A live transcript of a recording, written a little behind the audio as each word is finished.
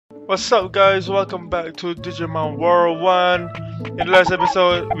What's up, guys? Welcome back to Digimon World 1. In the last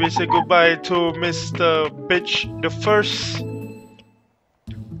episode, we said goodbye to Mr. Bitch the First.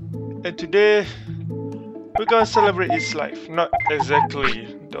 And today, we're gonna celebrate his life. Not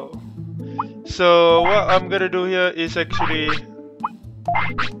exactly, though. So, what I'm gonna do here is actually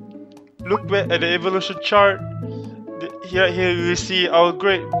look back at the evolution chart. Here you see our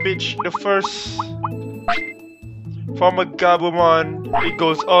great Bitch the First. From a Gabumon, it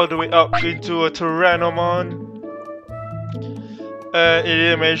goes all the way up into a Tyrannomon. It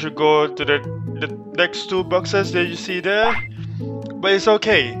didn't manage to go to the next two boxes that you see there. But it's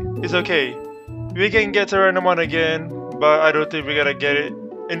okay. It's okay. We can get Tyrannomon again, but I don't think we're gonna get it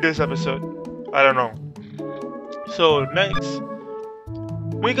in this episode. I don't know. So next,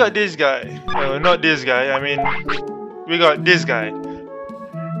 we got this guy. Not this guy, I mean, we got this guy.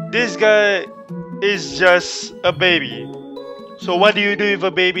 This guy is just a baby. So what do you do with a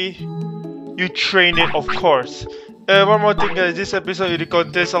baby? You train it, of course. One more thing, guys, this episode it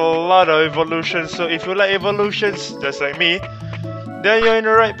contains a lot of evolutions. So if you like evolutions, just like me, then you're in the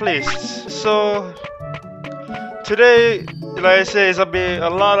right place. So today, like I said, it's a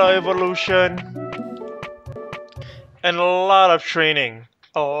lot of evolution and a lot of training.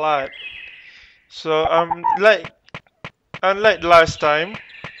 A lot. So unlike last time,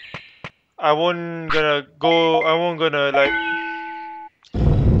 I won't gonna like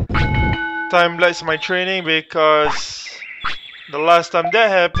time-lapse my training because the last time that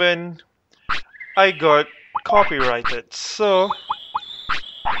happened, I got copyrighted. So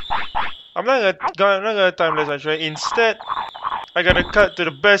I'm not gonna time-lapse my training. Instead, I gotta cut to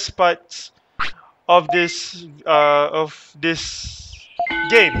the best parts of this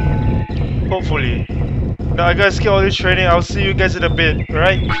game. Hopefully. Now I gotta skip all this training. I'll see you guys in a bit,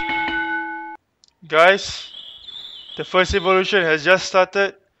 right? Guys, the first evolution has just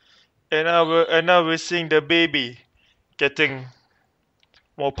started, and now we're seeing the baby getting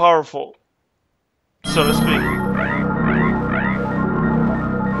more powerful, so to speak.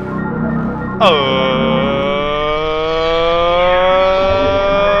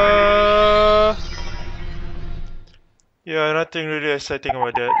 Yeah, nothing really exciting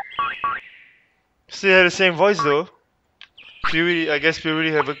about that. Still have the same voice though. I guess we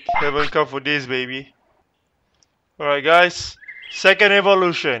really haven't come for this, baby. Alright, guys. Second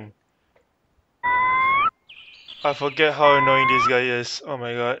evolution. I forget how annoying this guy is. Oh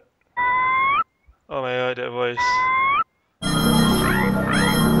my god. Oh my god, that voice.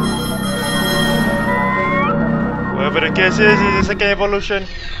 Whatever the case is, it's the second evolution.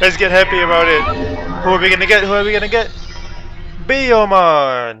 Let's get happy about it. Who are we gonna get? Who are we gonna get?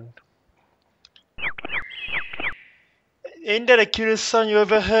 Digimon! Ain't that the cutest sound you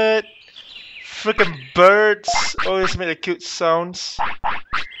ever heard? Freaking birds always make the cute sounds.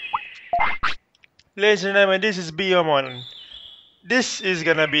 Ladies and gentlemen, this is Digimon. This is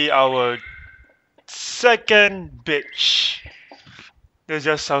gonna be our second bitch. That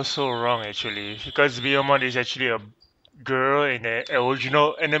just sounds so wrong actually, because Digimon is actually a girl in the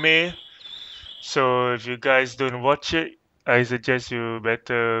original anime. So if you guys don't watch it, I suggest you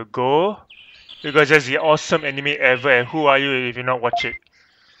better go. Because that's the awesome anime ever, and who are you if you not watch it?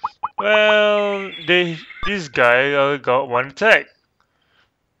 Well, this guy got one attack.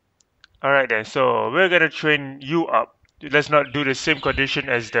 Alright then, so we're gonna train you up. Let's not do the same condition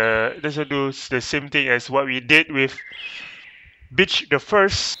as let's not do the same thing as what we did with Bitch the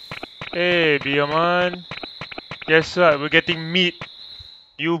First. Hey, Digimon. Guess what? We're getting meat.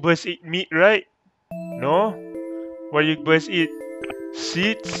 You boys eat meat, right? No? What you boys eat?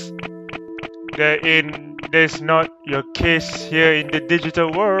 Seeds? There's not your case here in the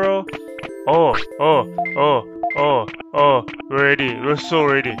digital world. Oh, we're ready. We're so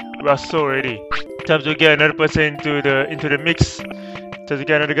ready. We are so ready. Time to get another person into the mix. Time to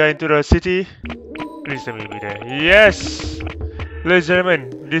get another guy into the city. Please let me be there. Yes! Ladies and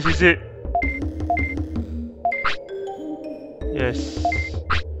gentlemen, this is it. Yes.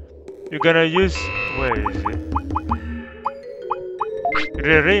 You're gonna use... Where is it?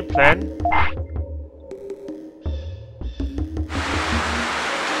 The rain plan.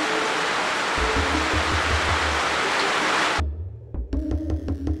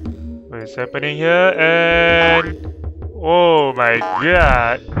 What's happening here? And oh my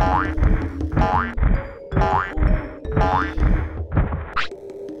god!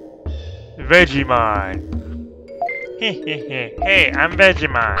 Digimon. Hey, I'm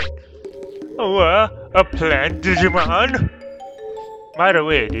Digimon. Oh, a plant Digimon. By the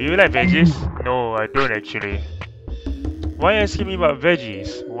way, do you like veggies? No, I don't actually. Why asking me about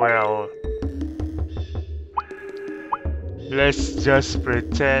veggies? Well, Let's just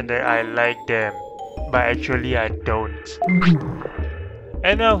pretend that I like them, but actually I don't.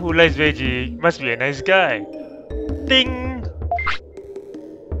 Anyone who likes veggie must be a nice guy. Ding!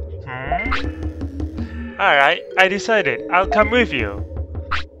 Alright, I decided. I'll come with you.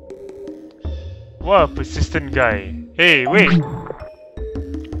 What a persistent guy. Hey, wait!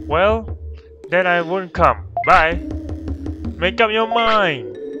 Well, then I won't come. Bye. Make up your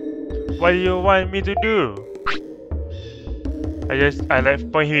mind. What do you want me to do? I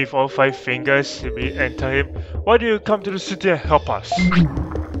like point him with all 5 fingers and tell him, why do you come to the city and help us?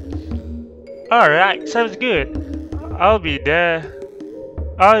 Alright, sounds good. I'll be there.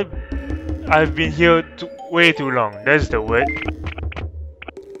 I've been here way too long. That's the word.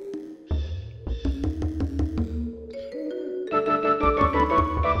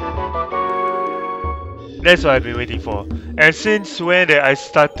 That's what I've been waiting for. And since when that I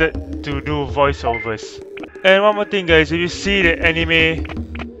started to do voiceovers. And one more thing guys, if you see the anime,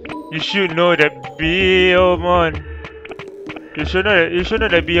 you should know that Biyomon You should know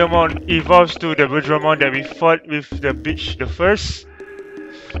that Biyomon evolves to the Digimon that we fought with the beach the first.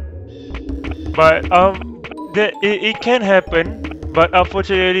 But it can happen, but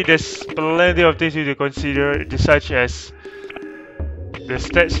unfortunately there's plenty of things you need to consider, such as the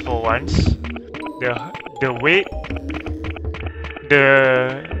stats for once, the weight,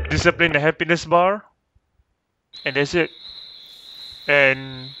 the discipline, the happiness bar, and that's it.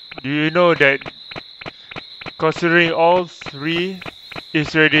 And do you know that considering all 3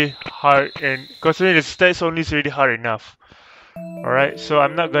 is already hard, and considering the stats only is already hard enough. Alright, so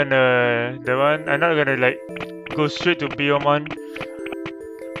I'm not gonna like go straight to Biyomon.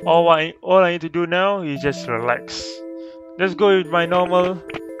 All I need to do now is just relax. Let's go with my normal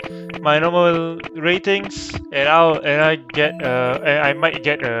ratings, and I might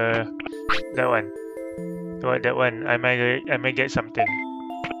get that one. That one I might get something.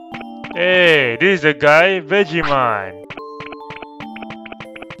 Hey, this is the guy, Digimon.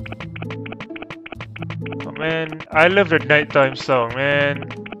 Oh man, I love the nighttime song, man.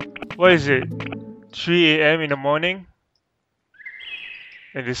 What is it? 3 AM in the morning?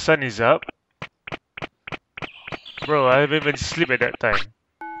 And the sun is up? Bro, I haven't even slept at that time.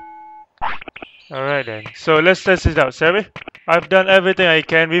 Alright then, so let's test it out, shall we? I've done everything I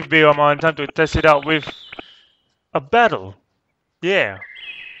can with Biyomon. Time to test it out with a battle. Yeah.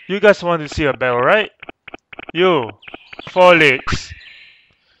 You guys want to see a battle, right? You, 4 legs.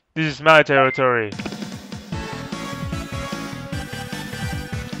 This is my territory.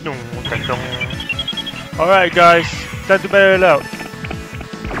 Alright guys, time to battle it out.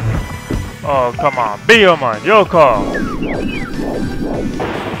 Oh, come on. Biyomon, your call.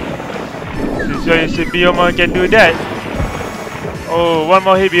 So you see Biyomon can do that. Oh, one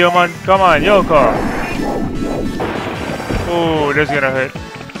more hit, Biyomon. Come on, your call. Oh, that's gonna hurt.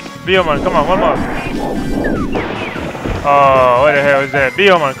 Biyomon, come on, one more. Oh, what the hell is that?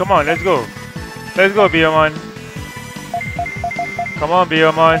 Biyomon, come on, let's go. Let's go, Biyomon. Come on,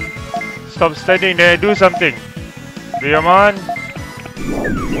 Biyomon. Stop standing there, do something. Biyomon.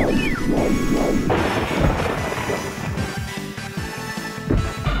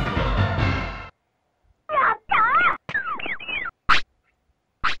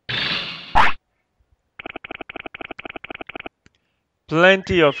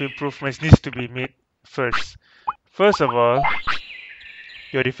 Plenty of improvements needs to be made first. First of all,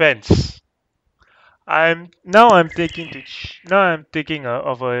 your defense. I'm taking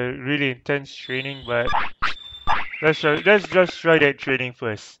of a really intense training, but let's just try that training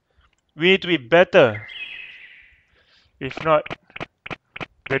first. We need to be better. If not,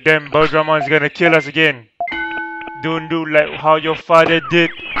 the damn Bergamon is gonna kill us again. Don't do like how your father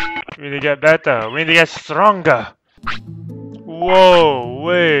did. We need to get better. We need to get stronger. Whoa,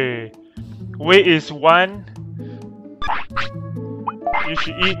 wait. Weight is 1. You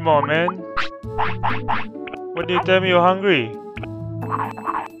should eat more, man. What do you tell me you're hungry?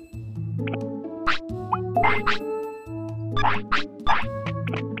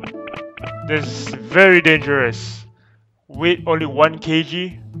 This is very dangerous. Weight only 1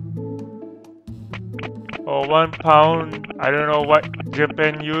 kg or 1 pound. I don't know what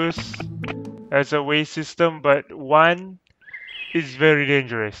Japan use as a weight system, but 1 is very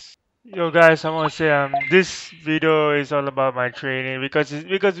dangerous. Yo guys, I want to say this video is all about my training because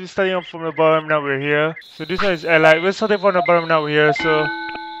we're starting off from the bottom, now we're here. So this one is allied. We're starting from the bottom, now we're here. So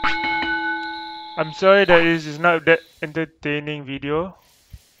I'm sorry that this is not that entertaining video.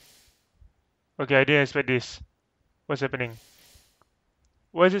 Okay, I didn't expect this. What's happening?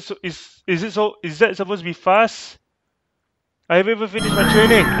 Why is it so? Is that supposed to be fast? I haven't even finished my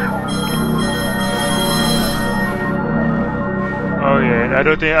training.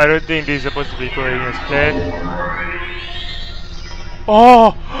 Okay, I don't think this is supposed to be going as planned.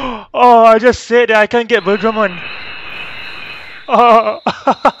 Oh, oh! I just said that I can't get Bergramon. Oh,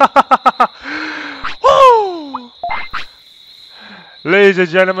 woo! Ladies and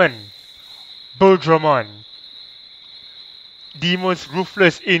gentlemen, Bergramon, the most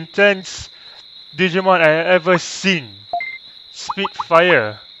ruthless, intense Digimon I ever seen.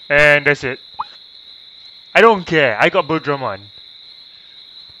 Spitfire, and that's it. I don't care. I got Bergramon.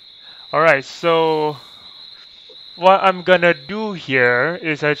 Alright, so what I'm gonna do here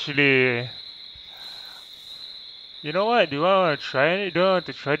is actually, you know what? Do I want to try it? Do I want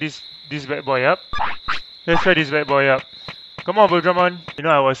to try this bad boy up? Let's try this bad boy up. Come on, Bergramon. You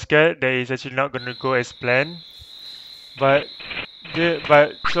know, I was scared that it's actually not gonna go as planned, but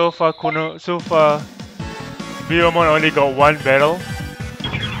so far, Biomon only got one battle,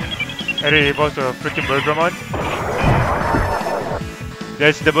 and it evolves to a freaking Bergramon.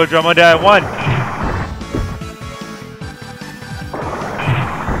 That's the Bergramon that I want.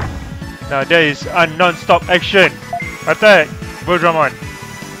 Now there is a non-stop action. Attack, Bergramon.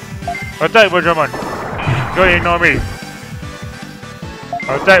 Attack, Bergramon. Don't ignore me.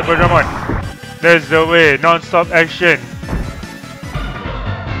 Attack, Bergramon. That's the way. Non-stop action.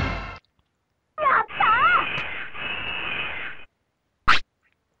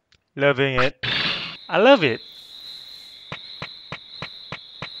 Loving it. I love it.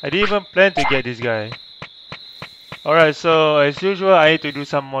 I didn't even plan to get this guy. Alright, so as usual, I need to do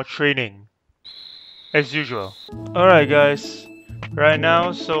some more training. As usual. Alright guys. Right now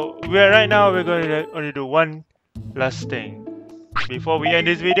we're going to only do one last thing. Before we end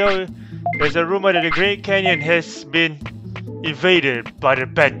this video, there's a rumor that the Great Canyon has been invaded by the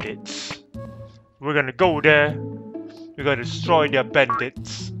bandits. We're gonna go there. We're gonna destroy their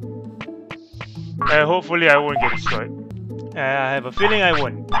bandits. And hopefully I won't get destroyed. I have a feeling I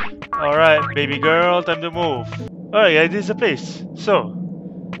won't. Alright, baby girl, time to move. Alright guys, this is the place. So,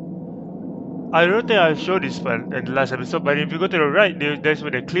 I don't think I showed this one in the last episode, but if you go to the right, that's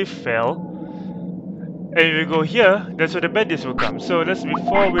where the cliff fell. And if you go here, that's where the bandits will come. So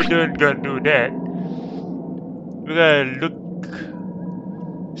before we're gonna do that, we're gonna look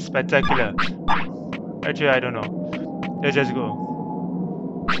spectacular. Actually, I don't know. Let's just go.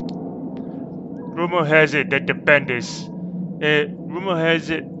 Rumor has it that the bandits. Rumor has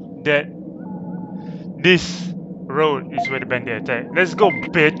it that this road is where the bandit attack. Let's go,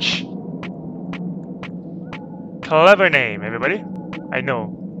 bitch. Clever name, everybody. I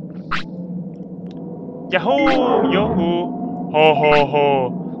know. Yahoo! Yahoo! Ho ho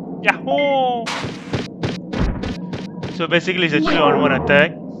ho! Yahoo! So basically, it's a 2-on-1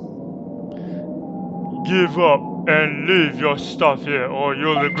 attack. Give up and leave your stuff here, or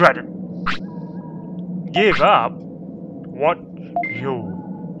you'll regret it. Give up? What?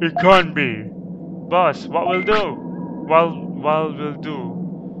 You? It can't be. Boss, what will do? What will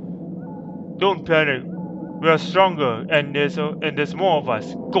do? Don't panic. We are stronger, and there's more of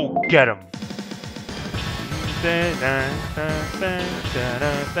us. Go get 'em.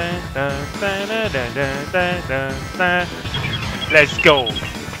 Let's go.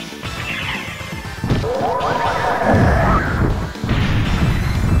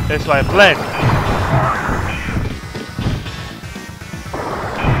 That's what I planned.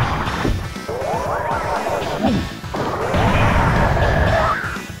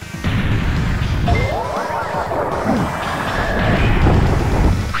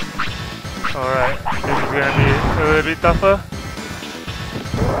 Alright, this is gonna be a little bit tougher.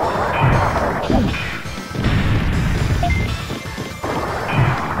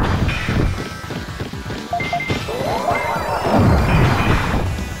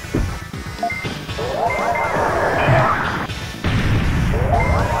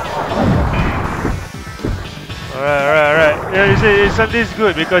 Alright. Yeah, you see, something's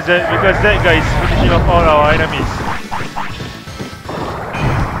good because that guy is finishing off all our enemies.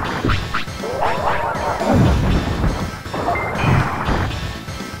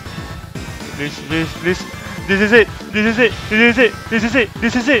 This is it.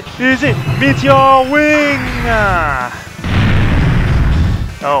 Meteor wing!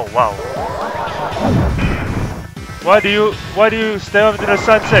 Oh wow. Why do you step up to the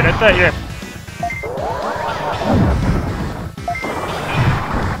sunset? Attack him.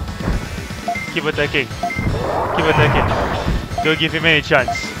 Keep attacking. Don't give him any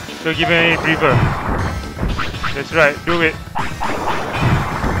chance. Don't give him any breather. That's right, do it.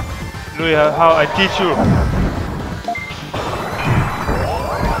 Look at how I teach you.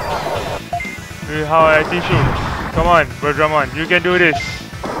 Look at how I teach you. Come on, Bergramon, you can do this.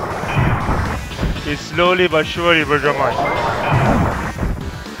 It's slowly but surely, Bergramon.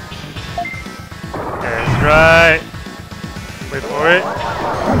 Alright. Wait for it.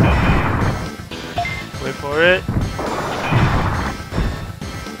 Wait for it.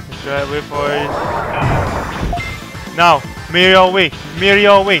 That's right, wait for it. Now, Meteor Wing,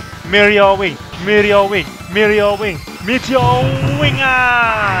 Meteor Wing, Meteor Wing, Meteor Wing, Meteor Wing, Meteor Wing!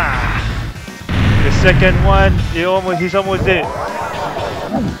 Ah! The second one, he's almost dead.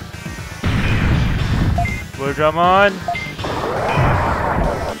 Digimon.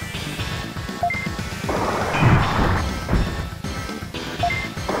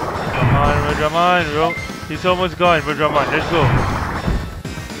 Come on, he's almost gone. Digimon, let's go.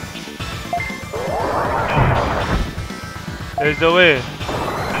 There's the way.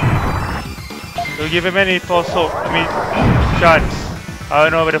 Don't give him any false hope. Chance. I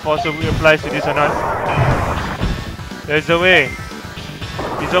don't know whether false hope applies to this or not. There's the way.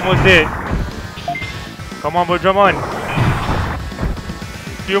 He's almost dead. Come on, Digimon.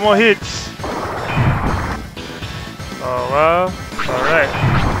 Few more hits. Oh well. Alright.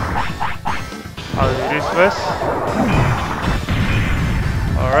 I'll do this first.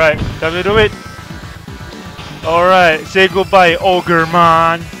 Alright, time to do it. Alright, say goodbye, Ogre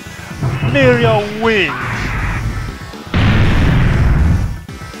Man. Meteor Wings.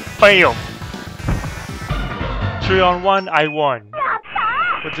 Bam. 3 on 1, I won.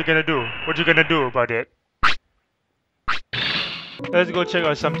 What you gonna do? What you gonna do about it? Let's go check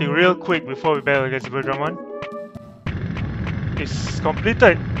out something real quick before we battle against Digimon. It's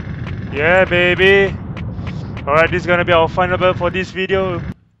completed. Yeah, baby. Alright, this is gonna be our final battle for this video.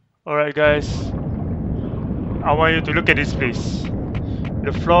 Alright, guys. I want you to look at this place.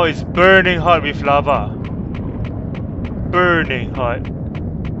 The floor is burning hot with lava. Burning hot.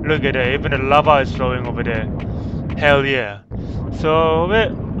 Look at that, even the lava is flowing over there. Hell yeah. So,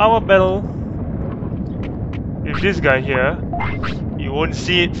 our battle with this guy here. You won't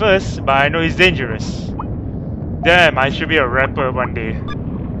see it first, but I know he's dangerous. Damn, I should be a rapper one day.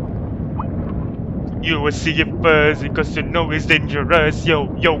 You will see it first because you know it's dangerous.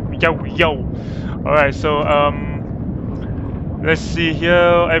 Yo, yo, yo, yo. Alright, so, let's see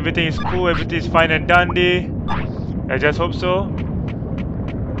here. Everything is cool, everything is fine and dandy. I just hope so.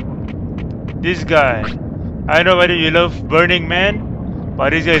 This guy. I don't know whether you love Burning Man, but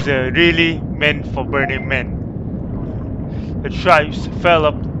this guy is really meant for Burning Man. The tribes fell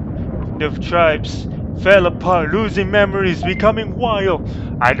apart, losing memories, becoming wild.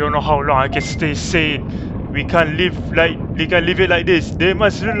 I don't know how long I can stay sane. We can't live it like this. They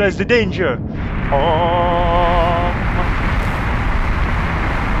must realize the danger.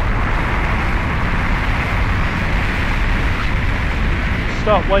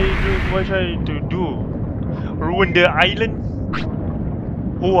 Stop, what are you trying to do? Ruin the island?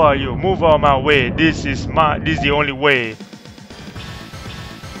 Who are you? Move out of my way. This is the only way.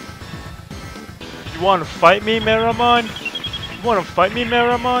 You wanna fight me, Meramon? You wanna fight me,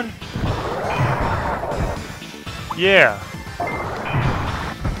 Meramon? Yeah.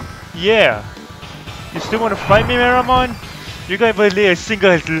 Yeah. You still wanna fight me, Meramon? You can't even lay a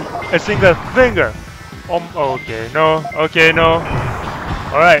single finger. Okay, no. Okay, no.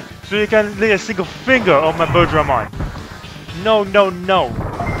 Alright, so you can lay a single finger on my Digimon. No, no, no.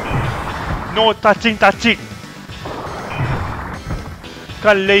 No touching. Can't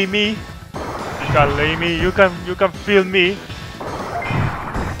lay me. You can't lay me. You can feel me.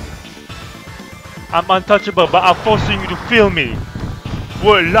 I'm untouchable, but I'm forcing you to feel me.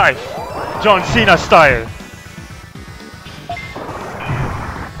 World life, John Cena style.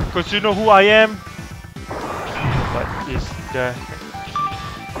 Cause you know who I am. What is the?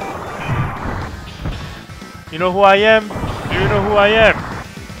 You know who I am? Do you know who I am?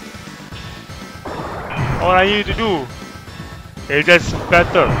 All I need to do is just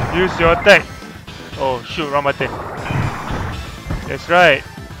better. Use your attack. Oh shoot, wrong button. That's right.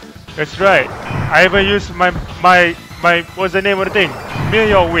 That's right. I even used my what's the name of the thing?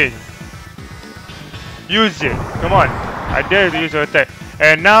 Meteor Wing. Use it. Come on. I dare you to use your attack.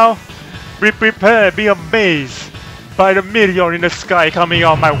 And now, be prepared, be amazed by the meteor in the sky coming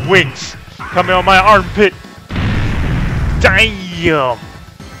out my wings, coming out my armpit. Damn!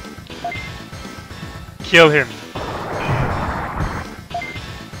 Kill him.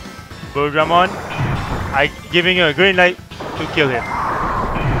 Digimon, I giving you a green light to kill him.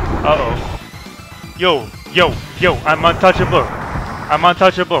 Uh-oh. Yo, I'm untouchable.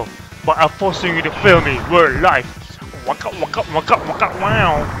 But I'm forcing you to feel me. We're live. Waka,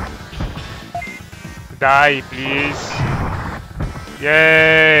 wow. Die, please.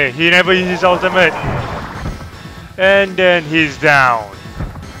 Yay! He never used his ultimate. And then he's down.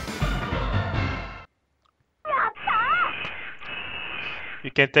 You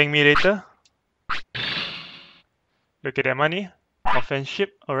can thank me later. Look at that money. Offense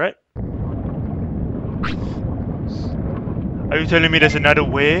ship, alright. Are you telling me there's another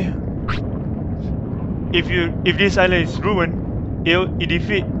way? If this island is ruined, it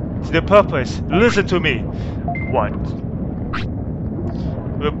defeats the purpose. Listen to me. What?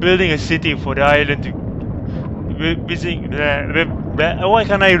 We're building a city for the island to. We're busy. Why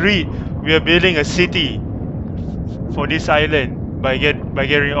can't I read? We are building a city for this island by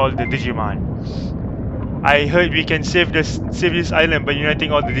getting all the Digimon. I heard we can save this island by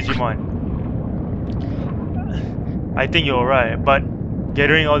uniting all the Digimon. I think you're right, but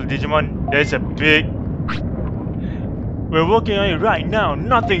gathering all the Digimon, there's a big. We're working on it right now.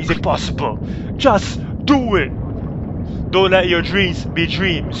 Nothing is impossible. Just do it. Don't let your dreams be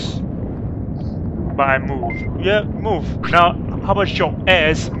dreams. But I move. Yeah, move. Now, how about your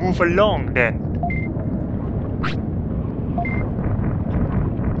ass move along then?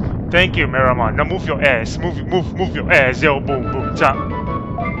 Thank you, Miramon. Now move your ass. Move your ass. Yo, boom, boom, jump.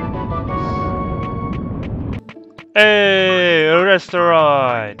 Hey, a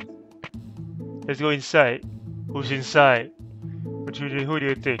restaurant. Let's go inside. Who's inside? Who do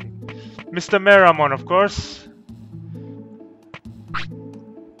you think? Mr. Miramon, of course.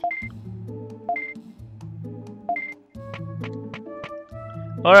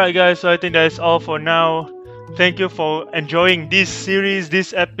 Alright guys, so I think that's all for now. Thank you for enjoying this series,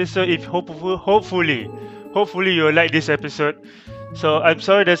 this episode. If hopefully you like this episode. So I'm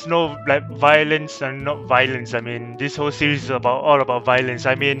sorry there's no like violence and not violence. I mean this whole series is all about violence.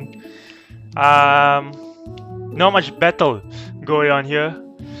 I mean not much battle going on here.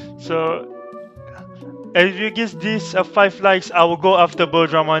 So if you give this 5 likes, I will go after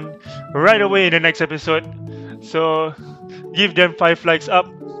Bodramon right away in the next episode. So give them 5 likes up,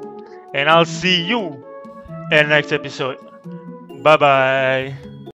 and I'll see you in the next episode. Bye bye.